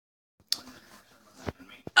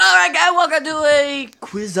Alright guys, welcome to a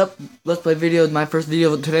quiz up let's play video. My first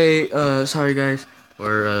video today. Sorry guys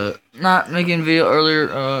for not making a video earlier.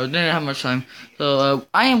 Didn't have much time. So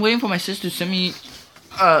I am waiting for my sister to send me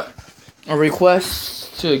a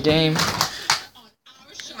request to a game.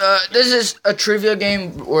 This is a trivia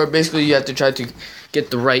game where basically you have to try to get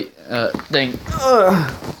the right thing.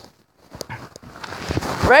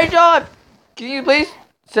 Rachel, can you please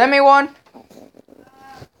send me one?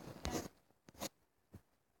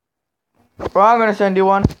 Well, I'm gonna send you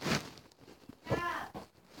one.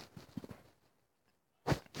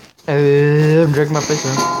 I'm drinking my face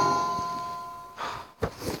in.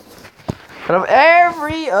 Out of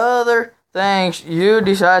every other thing, you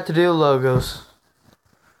decide to do logos.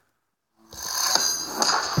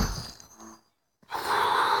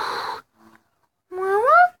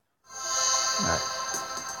 Alright.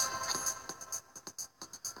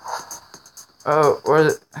 Oh,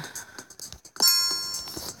 where's it?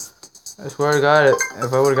 I swear to God,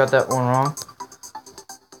 if I would have got that one wrong.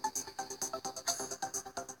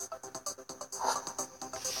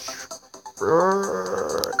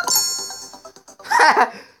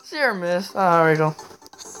 Sure, miss. Oh, Rachel.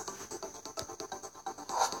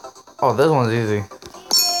 Oh, this one's easy.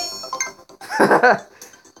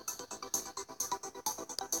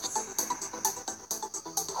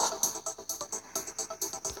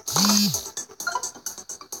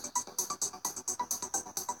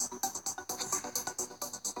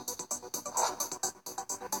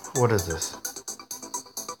 What is this?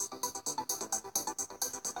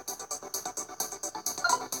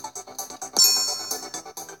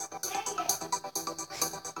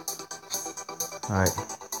 Alright.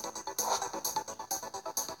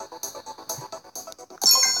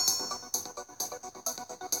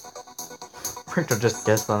 Rachel just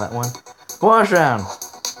guessed on that one. Bonus round.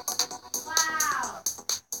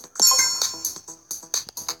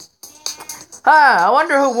 Wow. I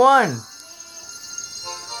wonder who won.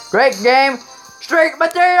 Great game. Streak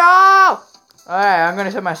material. Alright, I'm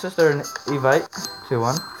gonna send my sister an invite to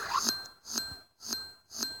one.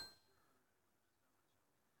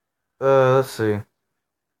 Let's see.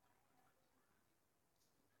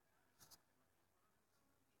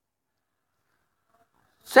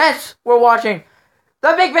 Since we're watching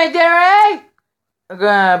The Big Bang Theory, I'm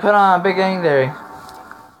gonna put on Big Bang Theory.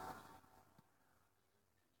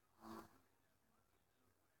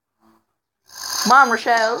 Come on,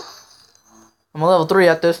 Rochelle. I'm a level 3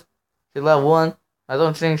 at this. She's level 1. I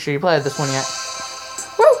don't think she played this one yet.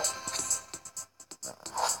 Woo!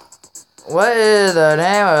 What is the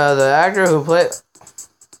name of the actor who played...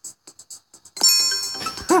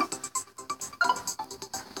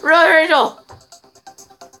 Really, Rachel?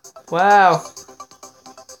 Wow.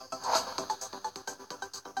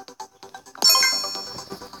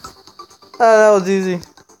 Oh, that was easy.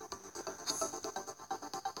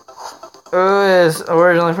 Who is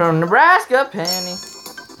originally from Nebraska? Penny.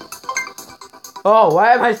 Oh,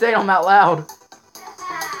 why am I saying them out loud?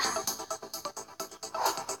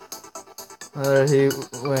 He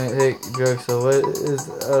went take drugs, so what is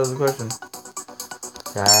the question?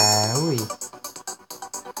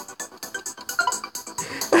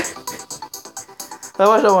 I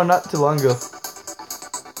watched that one not too long ago.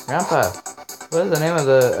 Grandpa. What is the name of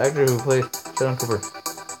the actor who plays Sheldon Cooper?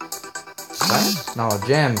 What? No,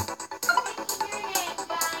 Jim.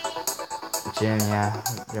 Jim, yeah.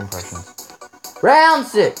 Jim Parsons. Round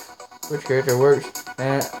 6! Which character works?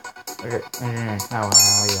 Okay, engineering. Yeah.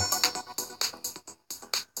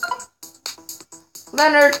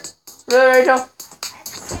 Leonard! Really, Rachel?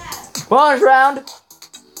 Bonus round!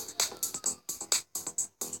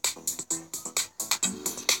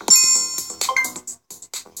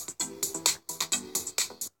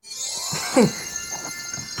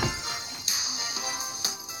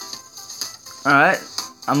 Alright.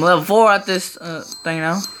 I'm level 4 at this thing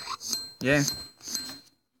now. Yeah.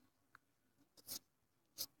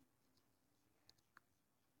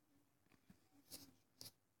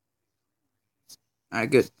 Alright,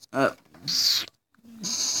 good. I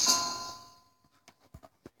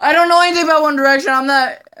don't know anything about One Direction. I'm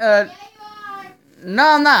not. No,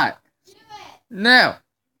 I'm not. No.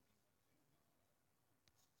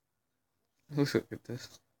 Who should get this?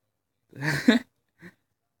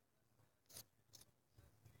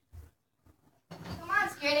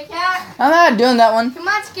 Scaredy cat. I'm not doing that one. Come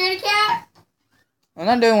on, scaredy cat. I'm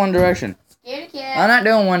not doing One Direction. Scaredy cat. I'm not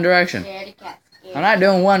doing One Direction. Scaredy cat. Scaredy I'm not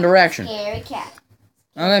doing One Direction. Scaredy cat.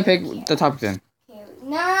 I'm gonna pick the topic then.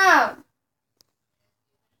 No.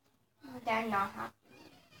 They're not happy.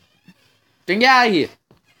 Then get out of here.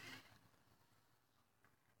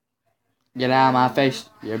 Get out of my face.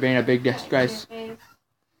 You're being a big disgrace.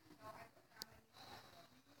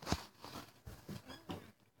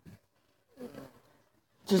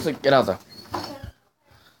 Just like, get out there.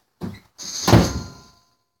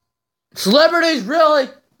 Celebrities, really?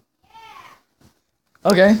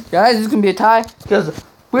 Okay, guys, this is gonna be a tie because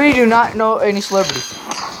we do not know any celebrities.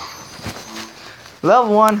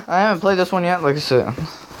 Level 1, I haven't played this one yet, like I said.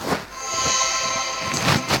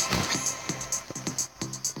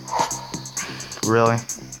 Really?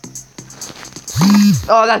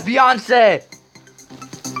 Oh, that's Beyonce!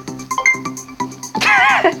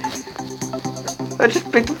 I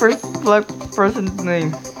just picked the first black person's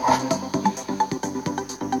name.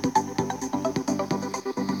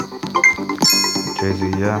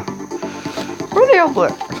 Jay-Z, yeah. Where are they all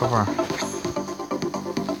black so far?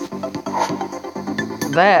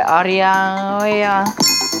 That audio, yeah.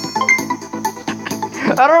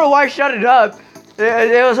 I don't know why I shut it up.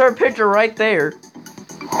 It was her picture right there.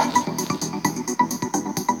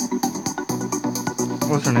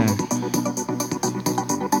 What's her name?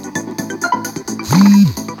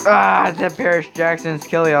 Ah, that Paris Jackson's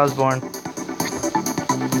Kelly Osbourne.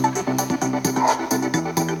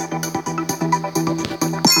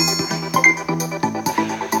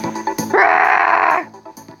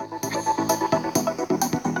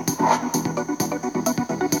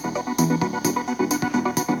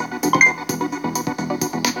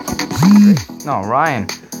 No, Ryan.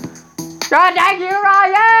 God dang you,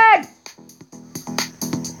 Ryan!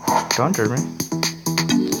 Don't hurt me.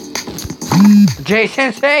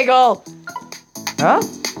 Jason Segel! Huh?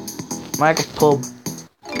 Michael Pub.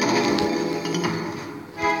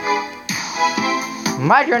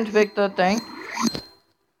 My turn to pick the thing.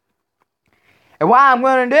 And what I'm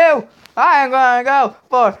gonna do, I am gonna go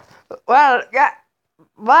for, well,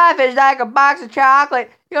 life is like a box of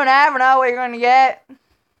chocolate. You never know what you're gonna get.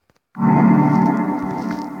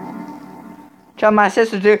 Tell my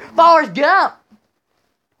sister to Forrest Gump.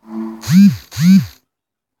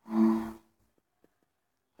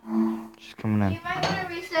 She's coming in. You might want to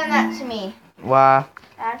resend that to me. Why?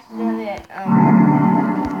 Accidentally,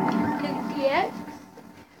 yes.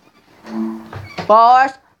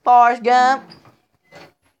 Forrest Gump.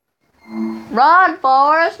 Run,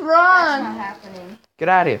 Forrest, That's run. not happening. Get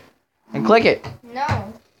out of here. And click it.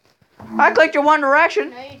 No. I clicked your One Direction.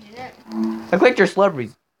 No, you didn't. I clicked your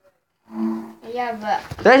celebrities. Yeah,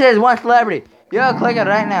 but This is one celebrity. You click it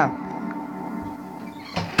right now.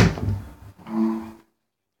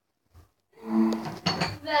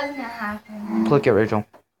 that's not happening. Click it, Rachel.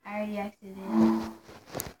 I already exited.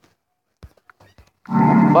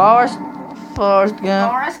 Forrest Gump.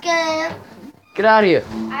 Forrest Gump. Get out of here.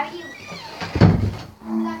 How are you?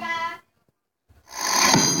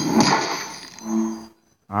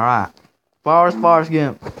 Alright. Forrest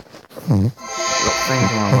Gump. Sing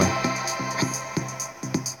the wrong way.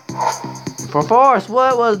 For Forrest,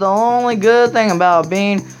 what was the only good thing about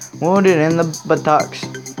being wounded in the buttocks?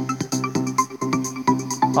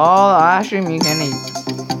 All the ice cream you can eat.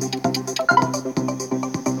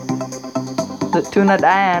 The tuna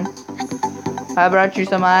Dan. I brought you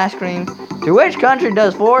some ice cream. To which country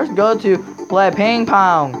does Forrest go to play ping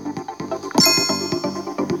pong?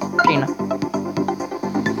 China.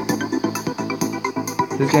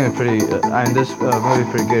 This game is pretty, this movie is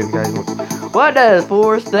pretty good, guys. What does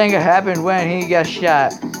Forrest think happened when he got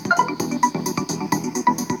shot?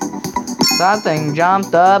 Something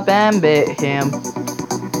jumped up and bit him.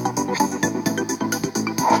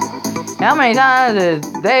 How many times is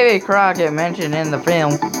Davy Crockett mentioned in the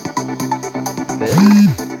film?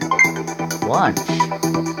 Once.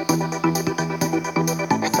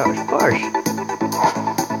 Gosh, gosh.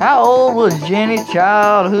 How old was Jenny's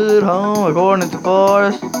childhood home according to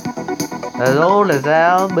Forrest? As old as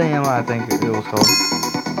Alabama, I think it was called.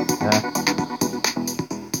 Yeah.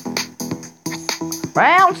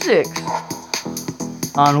 Round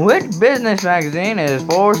 6. On which business magazine is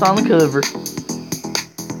Forrest on the cover?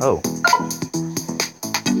 Oh.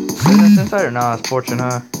 Business Insider? No, it's Fortune,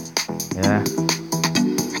 huh? Yeah.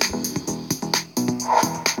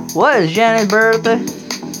 What is Jenny's birthday?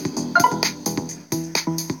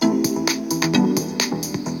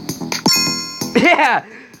 Yeah!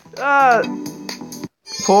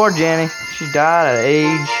 Poor Jenny. She died at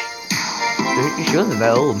age... She wasn't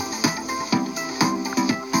that old.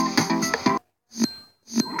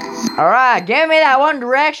 Alright, give me that One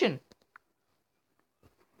Direction.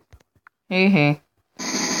 Hee.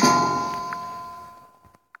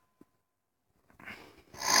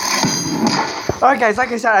 Alright guys,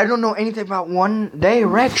 like I said, I don't know anything about One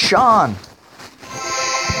Direction.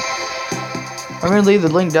 I'm gonna leave the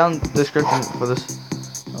link down in the description for this.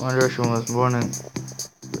 One Direction was born in...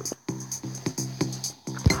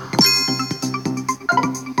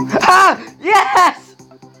 Ah! Yes!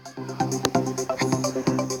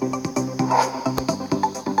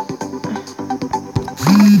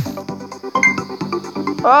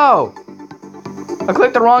 Oh! I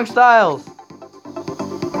clicked the wrong styles.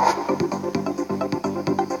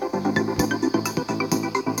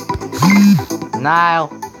 Nile.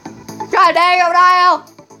 God dang it, Nile!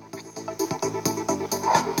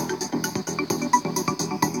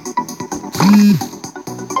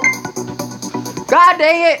 God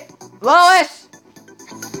dang it! Lois!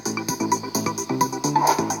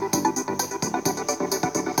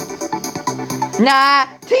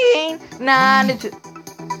 $19.92.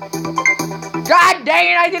 God dang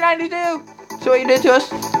it, 1992! See what you did to us?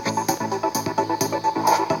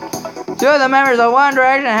 Two of the members of One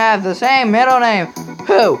Direction have the same middle name.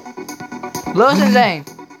 Who? Louis and Zayn.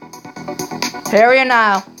 Harry and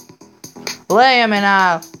Niall. Liam and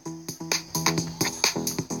Niall.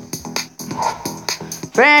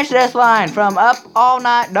 Finish this line from Up All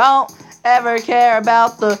Night. Don't ever care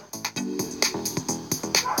about the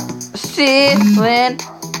ceiling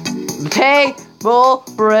table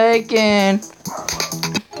breaking.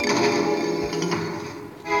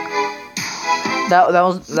 That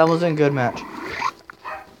was a good match.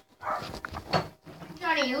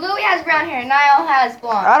 Johnny, Louis has brown hair. Niall has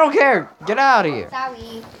blonde. I don't care. Get out of here.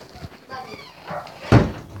 Sorry. Love you.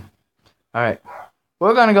 All right,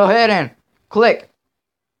 we're gonna go ahead and click.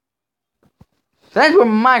 Since we're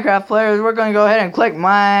Minecraft players, we're gonna go ahead and click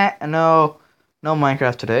no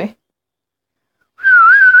Minecraft today.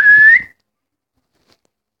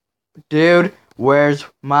 Dude, where's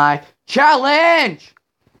my challenge?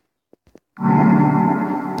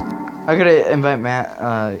 I could invite Matt,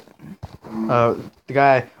 the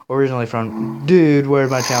guy originally from Dude, where's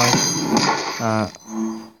my challenge?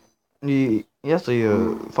 He actually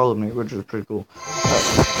followed me, which is pretty cool.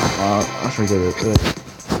 I'll show you guys.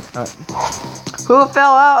 Who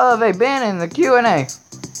fell out of a bin in the Q&A?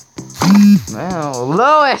 Well,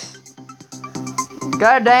 Lois!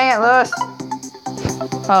 God dang it, Lois!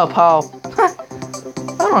 Oh, Paul. I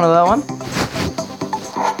don't know that one.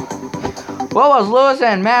 What was Lewis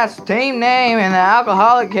and Matt's team name in the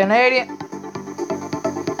Alcoholic Canadian?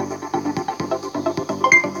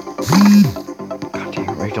 God damn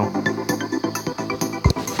it, Rachel.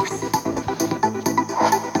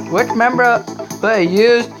 Which member they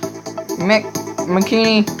used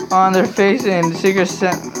McKinney on their face in the Secret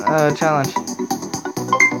Challenge?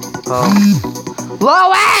 Oh.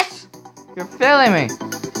 Lois! You're failing me.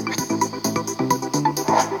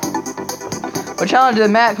 What challenge did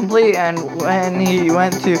Matt complete, and when he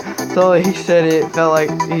went to solo, he said it felt like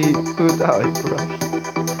he pooped out his brush.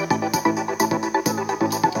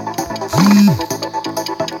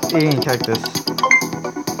 He didn't check this.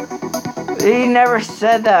 He never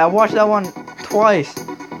said that. I watched that one twice.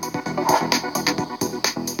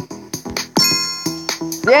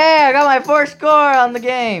 Yeah, I got my first score on the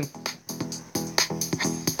game.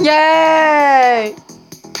 Yay!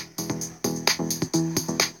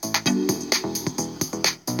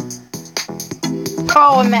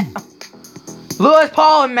 Paul and Matt. Lewis,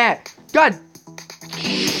 Paul, and Matt. God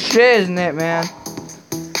isn't it, man?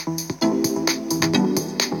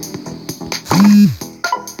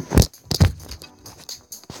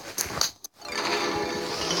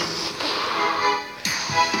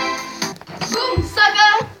 Boom,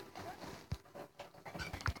 sucker!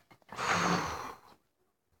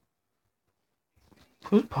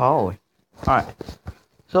 Who's Polly? Alright.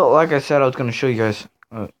 So, like I said, I was going to show you guys.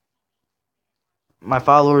 My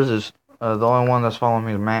followers is the only one that's following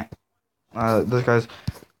me is Matt. This guy's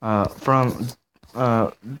from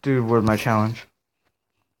Dude, where's my challenge?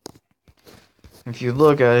 If you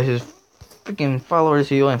look at his freaking followers,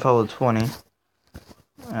 he only followed 20,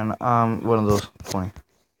 and I'm one of those 20.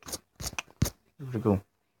 Pretty cool.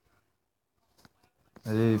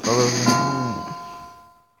 He follows me.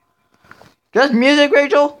 Just music,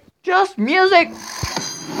 Rachel. Just music.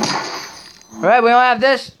 All right, we don't have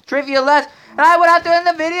this trivia left. And I would have to end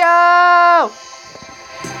the video!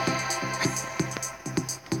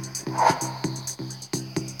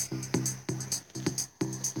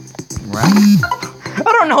 I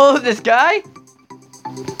don't know this guy.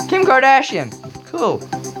 Kim Kardashian. Cool.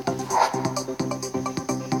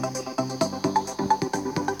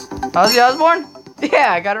 Ozzy Osbourne?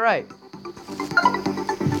 Yeah, I got it right.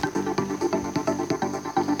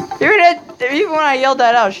 Even when I yelled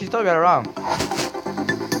that out, she still got it wrong.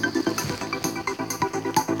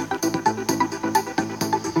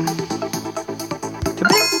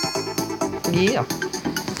 Yeah.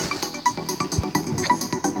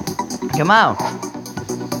 Come on.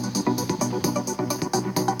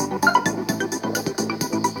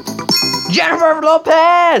 Jennifer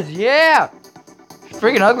Lopez! Yeah! She's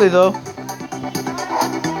freaking ugly though.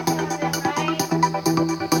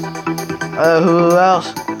 Who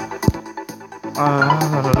else?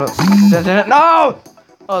 No!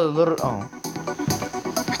 Oh, the little. Oh.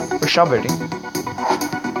 We're strawberry.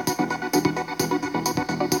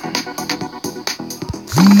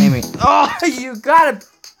 Amy. Oh, you got it!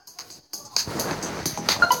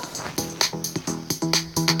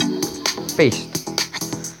 Face.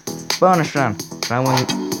 Bonus round. I win.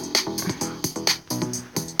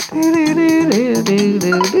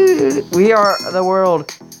 We are the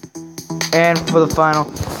world. And for the final,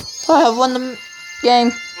 I have won the game.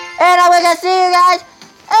 And I will see you guys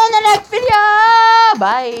in the next video.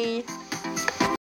 Bye.